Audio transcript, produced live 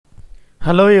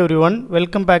Hello everyone,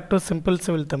 welcome back to Simple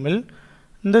Civil Tamil.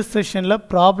 In this session la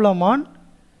problem on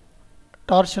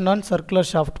torsion on circular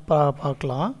shaft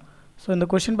பார்க்கலாம். So இந்த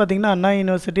question பாத்தீங்கன்னா அண்ணா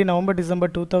university November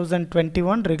December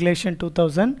 2021 regulation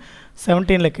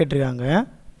 2017 ல கேட்டிருக்காங்க.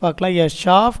 பார்க்கலாம். A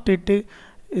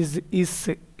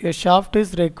shaft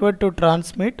is required to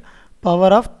transmit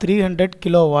power of 300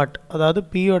 kilowatt. அதாவது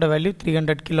P ஓட value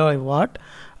 300 kilowatt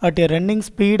at a running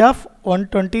speed of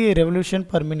 120 revolution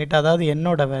per minute. அதாவது N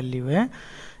ஓட value.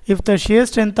 If the shear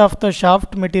strength of the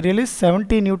shaft material is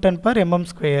 70 Newton per mm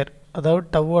square. அதாவது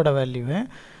tau ஓட value.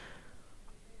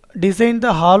 Design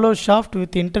the hollow shaft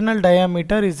with internal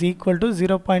diameter is equal to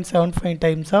 0.75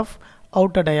 times of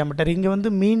outer diameter. இங்க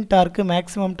வந்து மீன் dark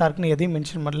maximum டார்க்னு எதையும்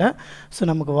mention பண்ணல. So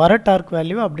நமக்கு வர dark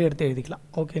value அப்படியே எடுத்து எழுதிக்கலாம்.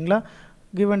 ஓகேங்களா?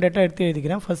 கிவன் டேட்டா எடுத்து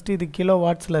எழுதிக்கிறேன். ஃபஸ்ட்டு இது கிலோ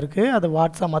வாட்ஸில் இருக்குது, அதை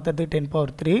வாட்ஸாக மாற்றுறது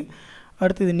 10⁻³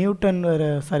 அடுத்து இது நியூட்டன்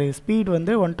ஸ்பீட்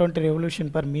வந்து 120 revolution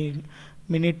per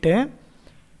minute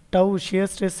tau shear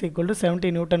stress equal to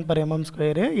 70 Newton per mm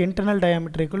square internal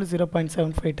diameter equal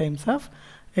 0.75 times of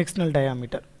external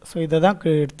diameter. So இதை தான்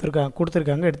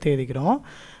கொடுத்துருக்காங்க எடுத்து எழுதிக்கிறோம்.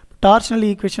 டார்ஷனல்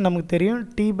ஈக்குவேஷன் நமக்கு தெரியும்.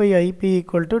 T/IP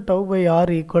equal to τ/r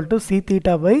equal to C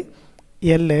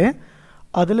θ/L.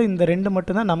 அதில் இந்த ரெண்டு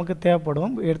மட்டும்தான் நமக்கு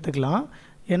தேவைப்படும், எடுத்துக்கலாம்.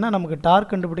 ஏன்னா நமக்கு டார்க்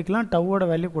கண்டுபிடிக்கலாம், டவோட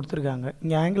வேல்யூ கொடுத்துருக்காங்க.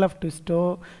 இங்கே ஆங்கிள் ஆஃப் ட்விஸ்ட்டோ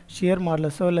ஷியர்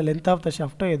மாடலஸோ இல்லை லென்த் ஆஃப் த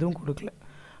ஷாஃப்ட்டோ எதுவும் கொடுக்கல.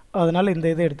 அதனால் இந்த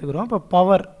இதை எடுத்துக்கிறோம். இப்போ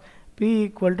power P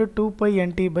equal to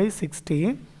 2π/NT/60.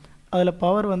 அதில்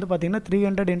பவர் வந்து பார்த்திங்கன்னா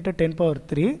 300 ×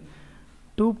 10⁻³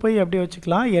 2π அப்படியே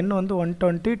வச்சுக்கலாம். N வந்து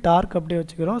 120, டார்க் அப்படியே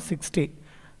வச்சுக்கிறோம் 60.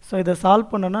 ஸோ இதை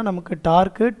சால்வ் பண்ணோன்னா நமக்கு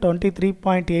டார்க்கு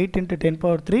 23.8 ×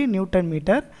 10⁻³ நியூட்டன்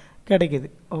மீட்டர் கிடைக்குது.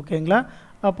 ஓகேங்களா?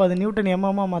 அப்போ அது நியூட்டன்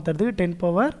எம்எம்மாக மாற்றுறதுக்கு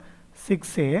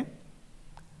 10⁻6.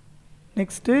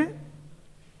 நெக்ஸ்ட்டு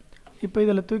இப்போ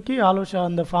இதில் தூக்கி ஆலோஷா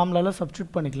அந்த ஃபார்முலாவில்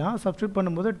சப்ஸ்டியூட் பண்ணிக்கலாம். சப்ஸ்டியூட்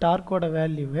பண்ணும்போது டார்க்கோட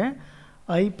வேல்யூவே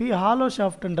IP hollow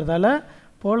ஷாஃப்ட்ன்றதால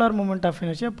polar moment of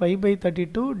inertia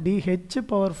π/32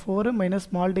 dh⁻4 minus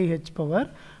small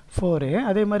dh⁻4.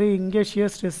 அதே மாதிரி இங்கே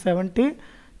ஷியர் ஸ்ட்ரெஸ் 70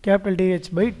 கேபிட்டல்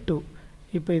DH/2.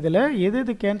 இப்போ இதில்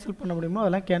எது கேன்சல் பண்ண முடியுமோ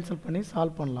அதெல்லாம் கேன்சல் பண்ணி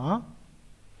சால்வ் பண்ணலாம்.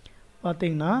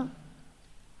 பார்த்தீங்கன்னா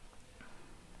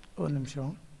ஒரு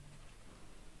நிமிஷம்,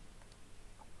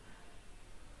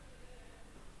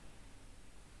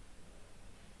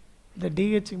 இந்த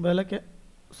டிஹெச்சுக்கு பதிலாக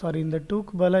இந்த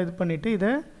 2க்கு பதிலாக இது பண்ணிவிட்டு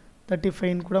இதை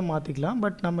 35 கூட மாற்றிக்கலாம்.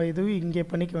 பட் நம்ம இதுவும் இங்கே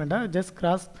பண்ணிக்க வேண்டாம், ஜஸ்ட்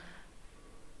கிராஸ்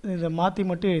இதை மாற்றி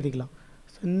மட்டும் எழுதிக்கலாம்.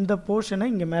 ஸோ இந்த போர்ஷனை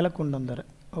இங்கே மேலே கொண்டு வந்துடுறேன்.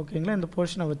 ஓகேங்களா? இந்த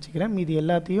போர்ஷனை வச்சுக்கிறேன், மீதி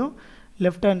எல்லாத்தையும்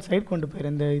லெஃப்ட் ஹேண்ட் சைடு கொண்டு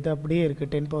போயிடுறேன். இந்த இது அப்படியே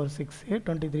இருக்குது 10⁻6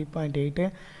 23.8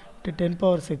 ×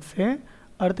 10⁻6.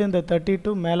 அடுத்து இந்த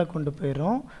 32 மேலே கொண்டு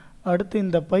போயிடும். அடுத்து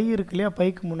இந்த பை இருக்கு இல்லையா,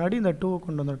 பைக்கு முன்னாடி இந்த 2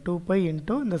 கொண்டு வந்துடும். 2π ×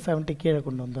 இந்த 70 கீழே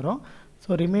கொண்டு வந்துடும். ஸோ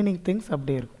ரிமைனிங் திங்ஸ்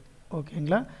அப்படியே இருக்கும்.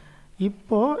 ஓகேங்களா?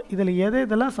 இப்போது இதில்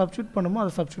இதெல்லாம் சப்ஸ்டியூட் பண்ணுமோ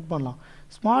அதை சப்ஸ்டியூட் பண்ணலாம்.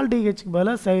 ஸ்மால் டிஹெச்சுக்கு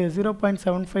பதிலாக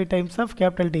 0.75 times of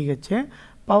capital DH.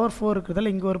 Power 4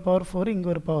 இருக்கிறதால இங்கே ஒரு பவர் 4 இங்கே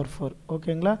ஒரு பவர் 4.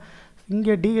 ஓகேங்களா?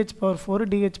 இங்கே DH⁻4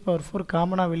 DH⁻4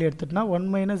 காமனாக வெளியே எடுத்துட்டோம்னா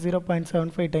 1 -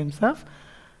 0.75 டைம்ஸ் ஆஃப்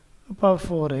பவர்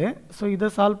 4. ஸோ இதை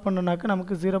சால்வ் பண்ணோன்னாக்க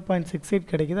நமக்கு 0.68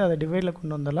 கிடைக்கிது. அதை டிவைடில்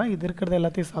கொண்டு வந்துடலாம். இது இருக்கிறத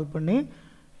எல்லாத்தையும் சால்வ் பண்ணி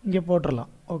இங்கே போட்டுடலாம்.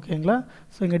 ஓகேங்களா?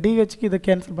 ஸோ இங்கே DHக்கு இதை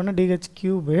கேன்சல் பண்ணால்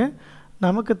DH³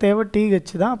 நமக்கு தேவை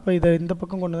TH தான். அப்போ இதை இந்த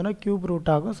பக்கம் கொண்டு வந்தோன்னா க்யூப் ரூட்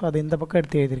ஆகும். ஸோ அதை இந்த பக்கம்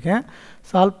எடுத்து எழுதியிருக்கேன்.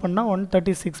 சால்வ் பண்ணால்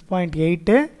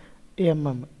 136.8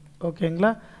 mm.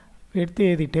 ஓகேங்களா? எடுத்து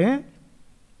எழுதிட்டு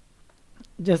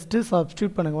ஜஸ்ட்டு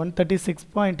சப்ஸ்டியூட் பண்ணுங்கள்.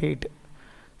 136.8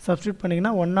 சப்ஸ்டியூட்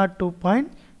பண்ணிங்கன்னா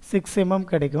 102.6 mm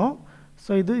கிடைக்கும்.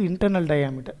 ஸோ இது இன்டர்னல்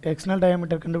டயாமீட்டர். எக்ஸ்டர்னல்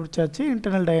டயாமீட்டர் கண்டுபிடிச்சாச்சு,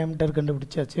 இன்டர்னல் டயாமீட்டர்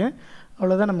கண்டுபிடிச்சாச்சு.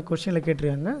 அவ்வளோதான் நம்ம கொஸ்டினில்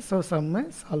கேட்டிருக்காங்க. ஸோ சம்மை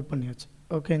சால்வ் பண்ணியாச்சு.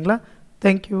 ஓகேங்களா?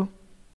 தேங்க்யூ.